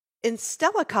In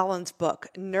Stella Collins' book,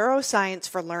 Neuroscience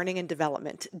for Learning and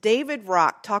Development, David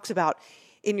Rock talks about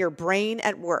in your brain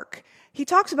at work. He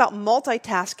talks about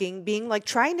multitasking being like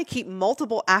trying to keep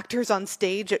multiple actors on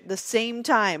stage at the same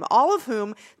time, all of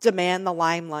whom demand the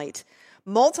limelight.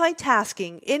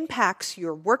 Multitasking impacts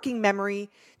your working memory,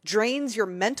 drains your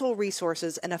mental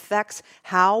resources, and affects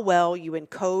how well you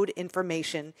encode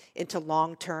information into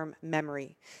long-term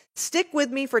memory. Stick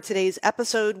with me for today's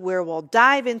episode where we'll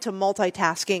dive into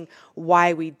multitasking,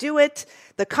 why we do it,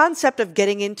 the concept of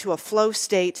getting into a flow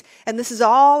state, and this is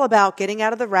all about getting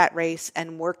out of the rat race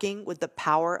and working with the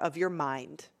power of your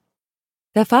mind.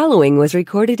 The following was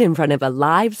recorded in front of a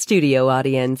live studio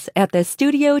audience at the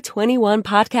Studio 21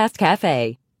 Podcast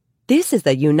Cafe. This is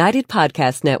the United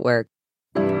Podcast Network.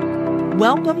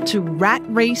 Welcome to Rat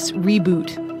Race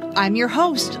Reboot. I'm your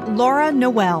host, Laura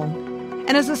Noel.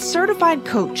 And as a certified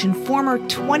coach and former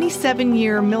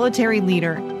 27-year military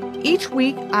leader, each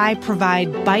week I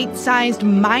provide bite-sized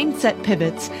mindset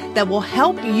pivots that will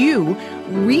help you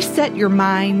reset your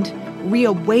mind,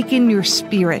 reawaken your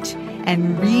spirit,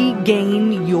 and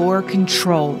regain your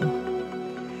control.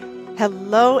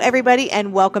 Hello, everybody,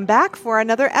 and welcome back for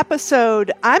another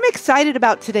episode. I'm excited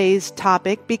about today's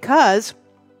topic because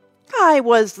I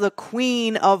was the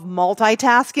queen of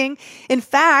multitasking. In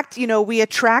fact, we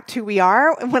attract who we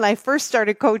are. When I first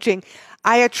started coaching,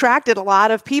 I attracted a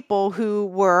lot of people who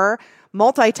were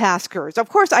multitaskers. Of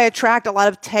course, I attract a lot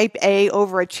of type A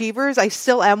overachievers. I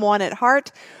still am one at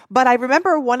heart. But I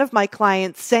remember one of my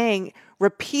clients saying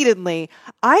repeatedly,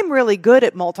 I'm really good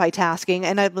at multitasking.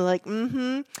 And I'd be like,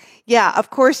 yeah, of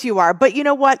course you are. But you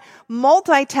know what?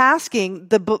 Multitasking,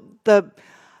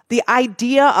 the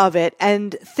idea of it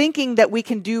and thinking that we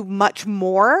can do much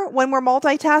more when we're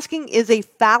multitasking is a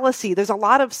fallacy. There's a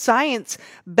lot of science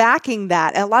backing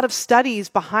that and a lot of studies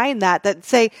behind that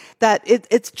say that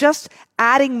it's just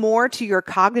adding more to your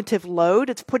cognitive load.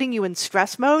 It's putting you in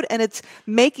stress mode and it's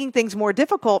making things more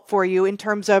difficult for you in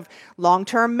terms of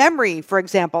long-term memory, for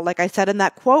example, like I said in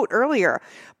that quote earlier.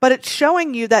 But it's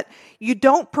showing you that you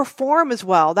don't perform as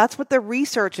well. That's what the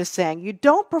research is saying. You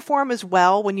don't perform as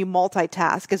well when you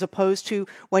multitask as opposed to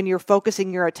when you're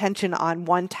focusing your attention on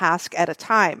one task at a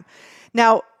time.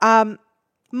 Now,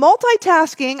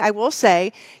 multitasking, I will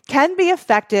say, can be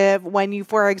effective when you,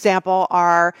 for example,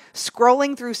 are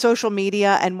scrolling through social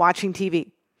media and watching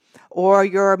TV. Or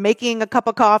you're making a cup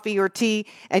of coffee or tea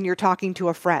and you're talking to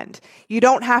a friend. You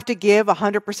don't have to give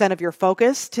 100% of your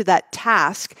focus to that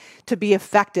task to be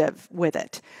effective with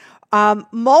it.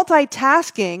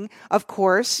 Multitasking, of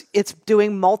course, it's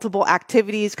doing multiple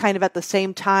activities kind of at the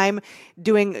same time,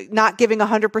 not giving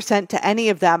 100% to any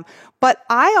of them. But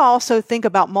I also think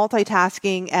about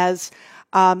multitasking as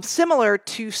similar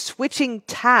to switching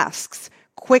tasks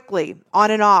quickly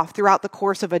on and off throughout the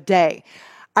course of a day.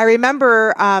 I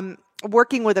remember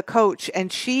working with a coach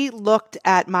and she looked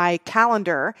at my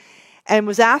calendar and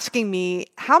was asking me,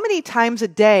 how many times a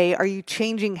day are you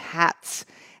changing hats?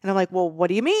 And I'm like, well, what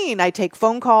do you mean? I take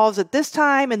phone calls at this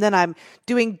time, and then I'm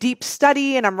doing deep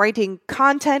study, and I'm writing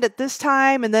content at this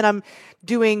time, and then I'm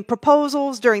doing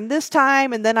proposals during this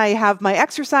time, and then I have my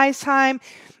exercise time.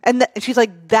 And she's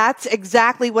like, that's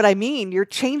exactly what I mean. You're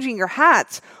changing your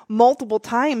hats multiple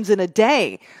times in a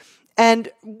day. And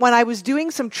when I was doing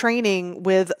some training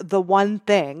with The One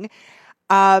Thing,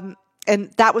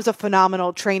 and that was a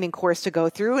phenomenal training course to go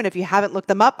through. And if you haven't looked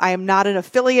them up, I am not an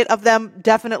affiliate of them.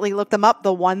 Definitely look them up,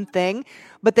 The One Thing.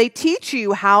 But they teach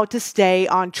you how to stay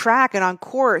on track and on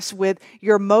course with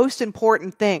your most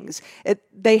important things.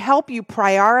 They help you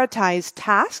prioritize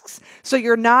tasks so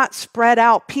you're not spread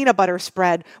out, peanut butter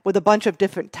spread with a bunch of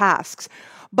different tasks.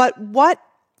 But what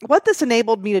this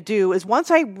enabled me to do is once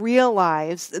I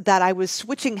realized that I was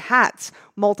switching hats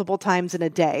multiple times in a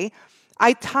day,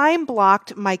 I time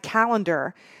blocked my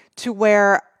calendar to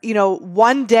where,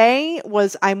 one day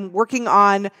was I'm working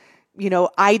on,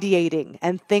 ideating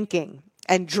and thinking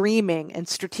and dreaming and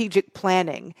strategic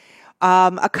planning.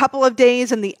 A couple of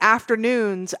days in the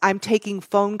afternoons, I'm taking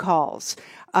phone calls.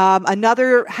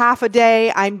 Another half a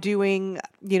day, I'm doing,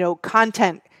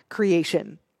 content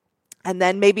creation. And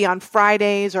then maybe on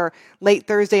Fridays or late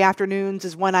Thursday afternoons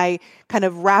is when I kind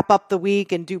of wrap up the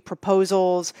week and do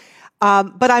proposals.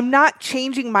 But I'm not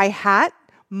changing my hat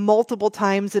multiple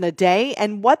times in a day.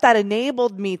 And what that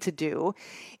enabled me to do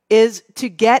is to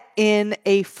get in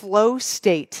a flow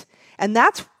state. And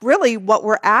that's really what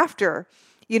we're after.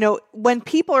 When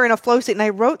people are in a flow state, and I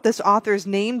wrote this author's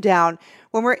name down,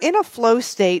 when we're in a flow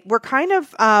state, we're kind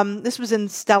of, this was in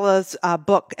Stella's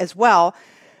book as well,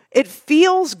 it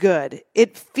feels good.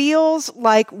 It feels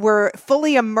like we're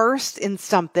fully immersed in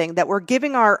something, that we're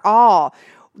giving our all.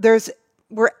 There's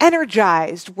we're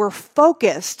energized, we're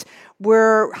focused,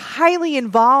 we're highly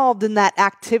involved in that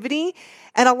activity.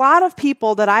 And a lot of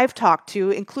people that I've talked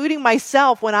to, including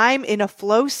myself, when I'm in a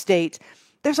flow state,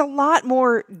 there's a lot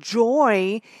more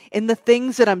joy in the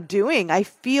things that I'm doing. I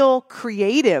feel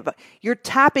creative. You're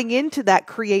tapping into that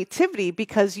creativity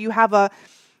because you have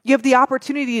the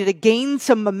opportunity to gain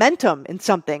some momentum in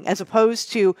something, as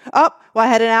opposed to, I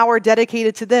had an hour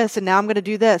dedicated to this and now I'm going to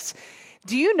do this.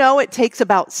 Do you know it takes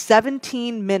about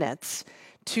 17 minutes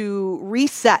to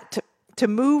reset, to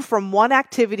move from one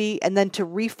activity and then to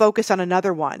refocus on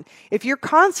another one? If you're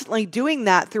constantly doing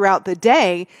that throughout the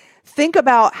day, think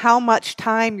about how much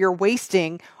time you're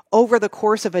wasting over the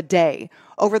course of a day,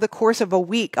 over the course of a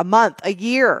week, a month, a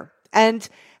year, and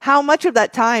how much of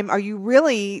that time are you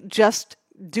really just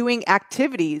doing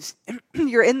activities?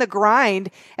 You're in the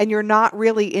grind and you're not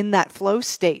really in that flow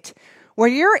state.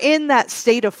 When you're in that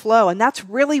state of flow, and that's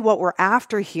really what we're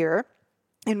after here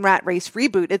in Rat Race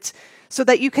Reboot, it's so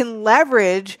that you can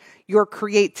leverage your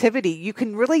creativity. You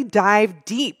can really dive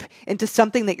deep into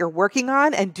something that you're working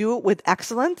on and do it with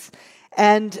excellence.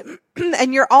 And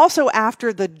you're also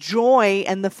after the joy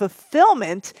and the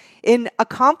fulfillment in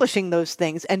accomplishing those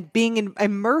things and being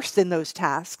immersed in those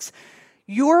tasks.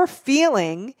 Your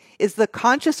feeling is the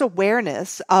conscious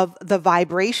awareness of the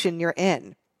vibration you're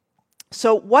in.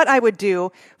 So what I would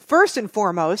do first and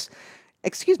foremost,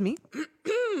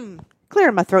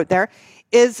 clearing my throat there,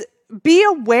 is be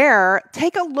aware,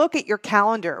 take a look at your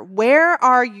calendar. Where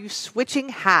are you switching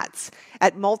hats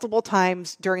at multiple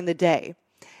times during the day?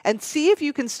 And see if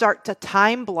you can start to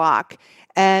time block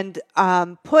and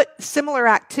put similar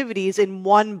activities in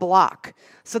one block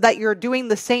so that you're doing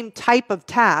the same type of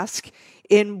task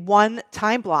in one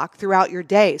time block throughout your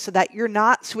day so that you're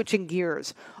not switching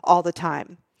gears all the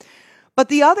time. But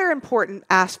the other important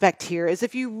aspect here is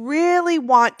if you really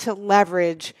want to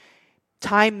leverage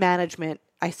time management,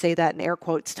 I say that in air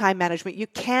quotes, time management. You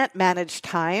can't manage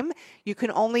time. You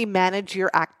can only manage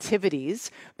your activities.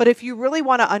 But if you really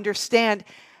want to understand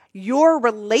your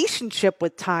relationship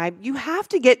with time, you have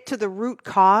to get to the root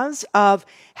cause of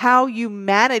how you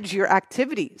manage your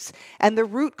activities. And the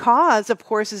root cause, of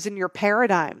course, is in your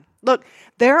paradigm. Look,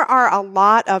 there are a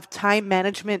lot of time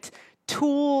management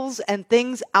tools and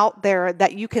things out there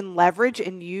that you can leverage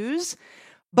and use.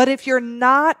 But if you're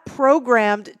not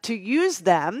programmed to use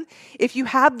them, if you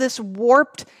have this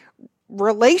warped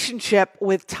relationship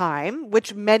with time,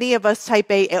 which many of us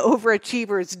type A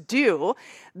overachievers do,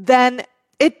 then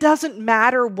it doesn't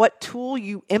matter what tool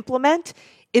you implement,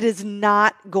 it is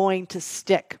not going to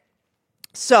stick.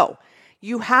 So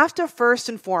you have to first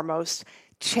and foremost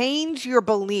change your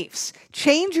beliefs,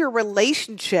 change your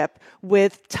relationship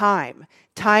with time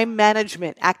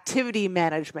management, activity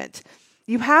management.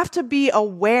 You have to be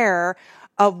aware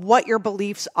of what your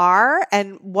beliefs are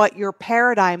and what your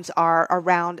paradigms are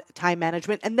around time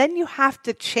management, and then you have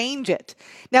to change it.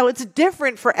 Now, it's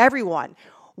different for everyone.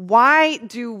 Why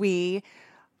do we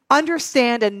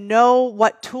understand and know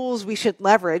what tools we should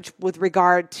leverage with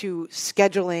regard to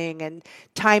scheduling and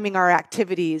timing our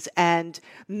activities and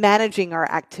managing our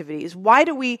activities? Why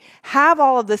do we have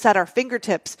all of this at our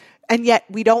fingertips and yet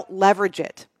we don't leverage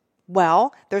it?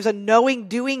 Well, there's a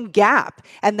knowing-doing gap,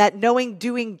 and that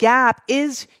knowing-doing gap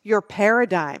is your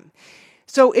paradigm.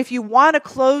 So if you want to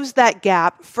close that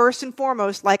gap, first and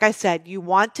foremost, like I said, you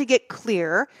want to get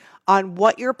clear on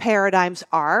what your paradigms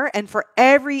are, and for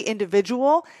every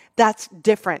individual, that's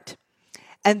different.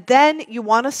 And then you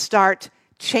want to start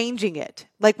changing it.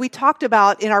 Like we talked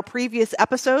about in our previous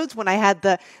episodes when I had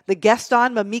the guest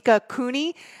on, Mamika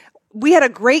Cooney, we had a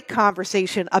great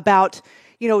conversation about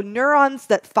neurons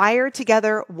that fire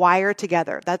together, wire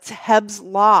together. That's Hebb's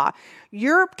law.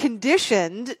 You're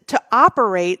conditioned to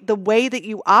operate the way that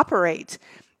you operate,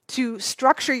 to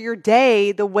structure your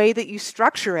day the way that you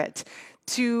structure it,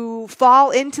 to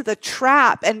fall into the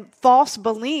trap and false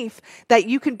belief that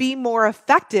you can be more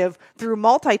effective through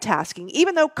multitasking,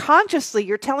 even though consciously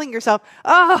you're telling yourself,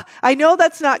 I know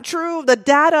that's not true. The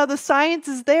data, the science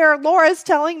is there. Laura's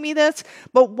telling me this.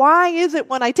 But why is it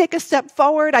when I take a step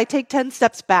forward, I take 10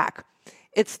 steps back?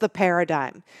 It's the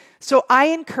paradigm. So I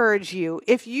encourage you,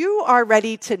 if you are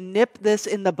ready to nip this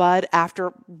in the bud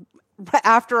after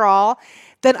all,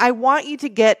 then I want you to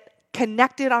get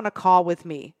connected on a call with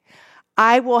me.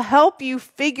 I will help you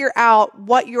figure out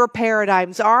what your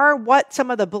paradigms are, what some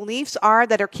of the beliefs are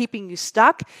that are keeping you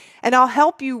stuck, and I'll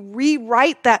help you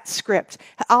rewrite that script.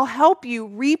 I'll help you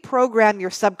reprogram your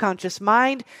subconscious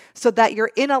mind so that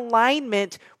you're in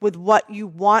alignment with what you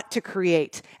want to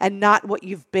create and not what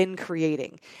you've been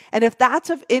creating. And if that's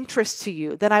of interest to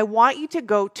you, then I want you to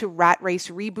go to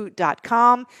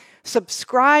ratracereboot.com.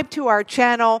 subscribe to our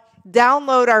channel,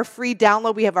 download our free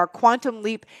download. We have our Quantum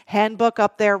Leap handbook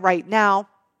up there right now.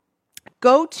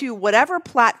 Go to whatever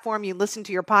platform you listen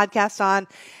to your podcast on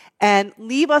and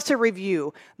leave us a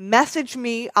review. Message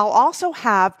me. I'll also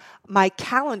have my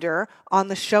calendar on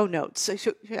the show notes.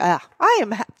 I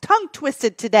am tongue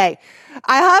twisted today.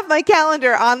 I have my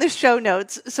calendar on the show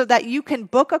notes so that you can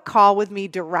book a call with me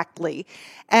directly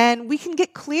and we can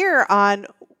get clear on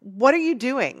what are you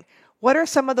doing? What are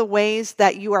some of the ways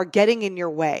that you are getting in your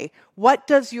way? What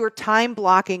does your time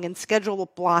blocking and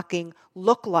schedule blocking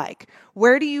look like?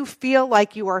 Where do you feel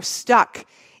like you are stuck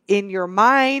in your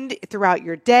mind throughout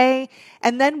your day?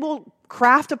 And then we'll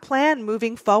craft a plan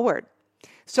moving forward.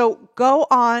 So go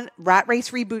on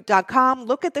ratracereboot.com,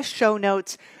 look at the show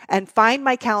notes, and find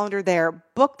my calendar there.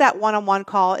 Book that one-on-one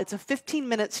call. It's a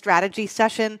 15-minute strategy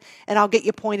session, and I'll get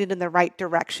you pointed in the right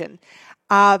direction.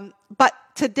 But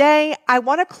today, I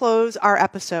want to close our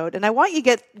episode, and I want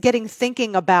you getting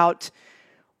thinking about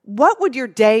what would your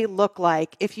day look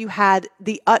like if you had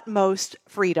the utmost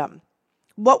freedom?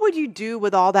 What would you do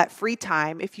with all that free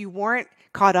time if you weren't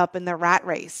caught up in the rat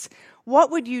race? What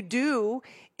would you do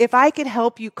if I could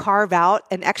help you carve out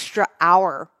an extra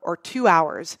hour or 2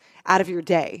 hours out of your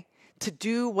day to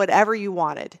do whatever you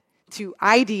wanted? To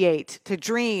ideate, to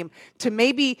dream, to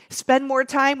maybe spend more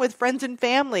time with friends and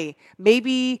family,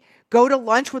 maybe go to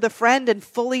lunch with a friend and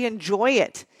fully enjoy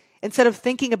it instead of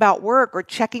thinking about work or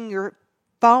checking your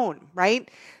phone,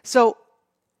 right? So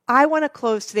I want to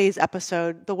close today's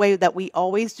episode the way that we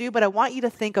always do, but I want you to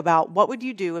think about what would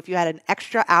you do if you had an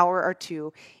extra hour or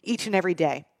two each and every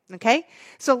day, okay?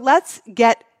 So let's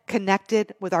get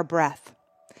connected with our breath.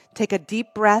 Take a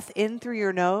deep breath in through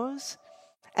your nose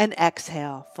and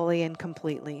exhale fully and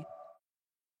completely.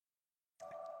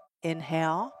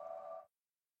 Inhale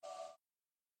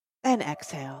and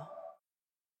exhale.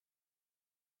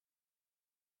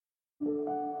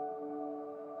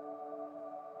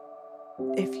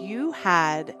 If you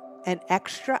had an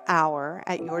extra hour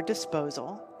at your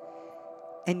disposal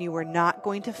and you were not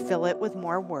going to fill it with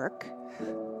more work,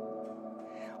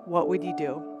 what would you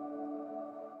do?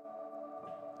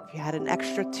 If you had an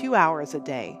extra 2 hours a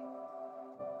day,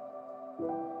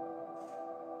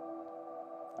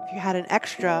 if you had an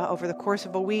extra over the course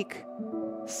of a week,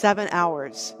 7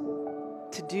 hours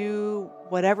to do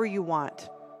whatever you want,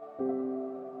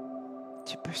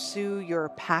 to pursue your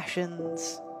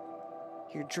passions,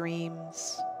 your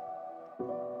dreams.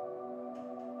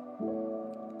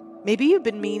 Maybe you've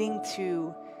been meaning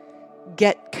to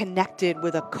get connected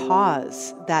with a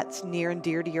cause that's near and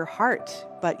dear to your heart,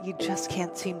 but you just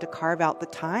can't seem to carve out the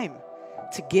time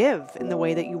to give in the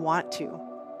way that you want to.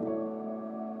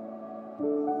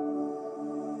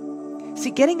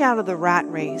 See, getting out of the rat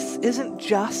race isn't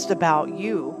just about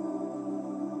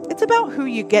you. It's about who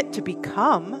you get to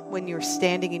become when you're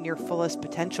standing in your fullest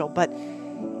potential, but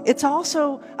it's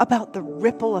also about the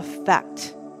ripple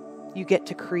effect you get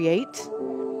to create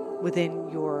within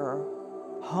your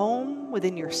home,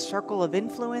 within your circle of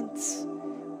influence,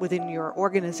 within your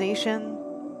organization,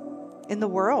 in the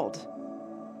world.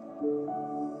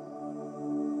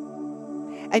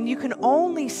 And you can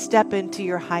only step into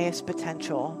your highest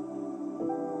potential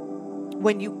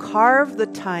when you carve the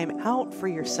time out for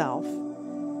yourself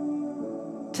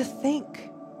to think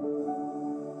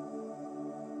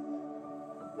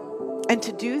and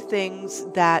to do things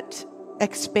that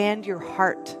expand your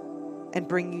heart and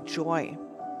bring you joy.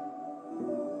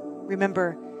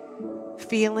 Remember,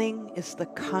 feeling is the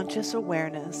conscious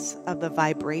awareness of the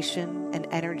vibration and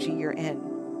energy you're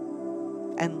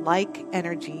in. And like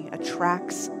energy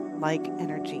attracts like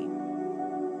energy.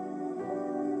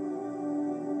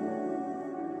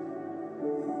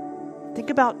 Think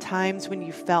about times when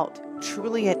you felt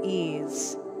truly at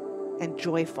ease and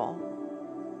joyful.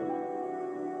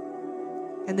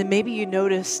 And then maybe you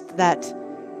noticed that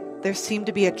there seemed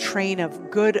to be a train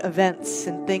of good events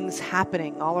and things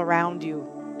happening all around you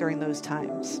during those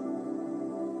times.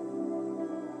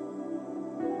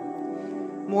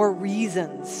 More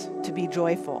reasons to be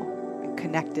joyful and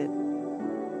connected.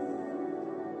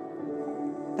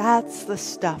 That's the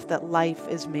stuff that life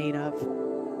is made of.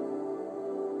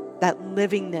 That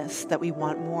livingness that we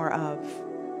want more of.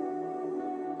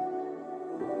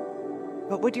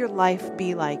 What would your life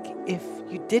be like if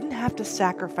you didn't have to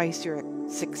sacrifice your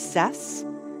success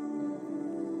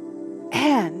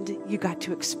and you got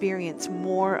to experience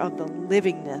more of the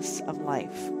livingness of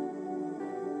life?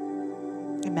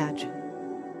 Imagine.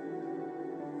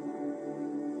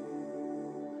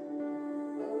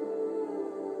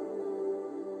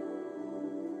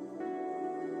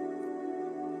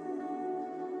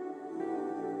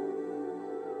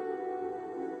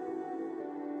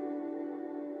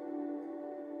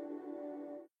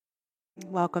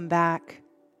 Welcome back.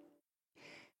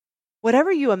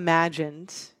 Whatever you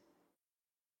imagined,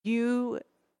 you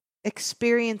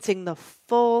experiencing the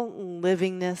full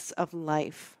livingness of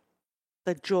life,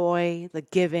 the joy, the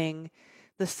giving,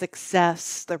 the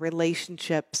success, the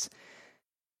relationships.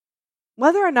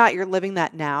 Whether or not you're living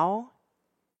that now,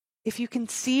 if you can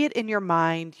see it in your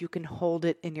mind, you can hold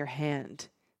it in your hand.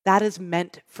 That is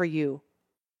meant for you.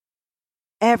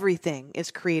 Everything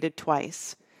is created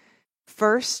twice.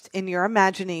 First, in your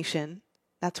imagination.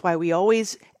 That's why we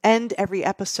always end every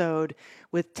episode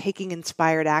with taking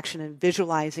inspired action and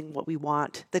visualizing what we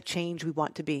want, the change we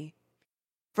want to be.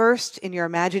 First, in your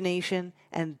imagination,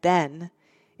 and then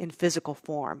in physical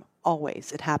form.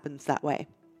 Always, it happens that way.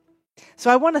 So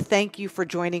I want to thank you for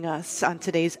joining us on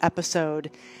today's episode,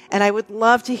 and I would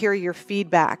love to hear your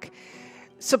feedback.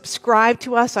 Subscribe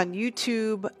to us on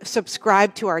YouTube,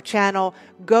 subscribe to our channel,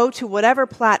 go to whatever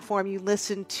platform you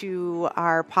listen to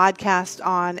our podcast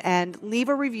on, and leave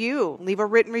a review, leave a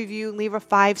written review, leave a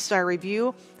 5-star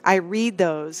review. I read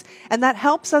those, and that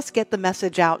helps us get the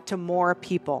message out to more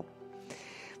people.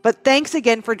 But thanks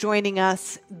again for joining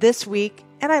us this week,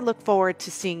 and I look forward to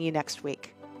seeing you next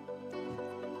week.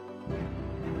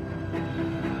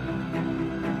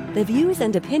 The views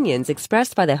and opinions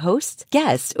expressed by the hosts,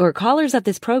 guests, or callers of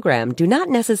this program do not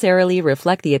necessarily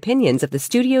reflect the opinions of the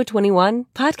Studio 21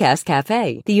 Podcast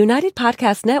Cafe, the United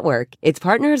Podcast Network, its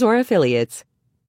partners, or affiliates.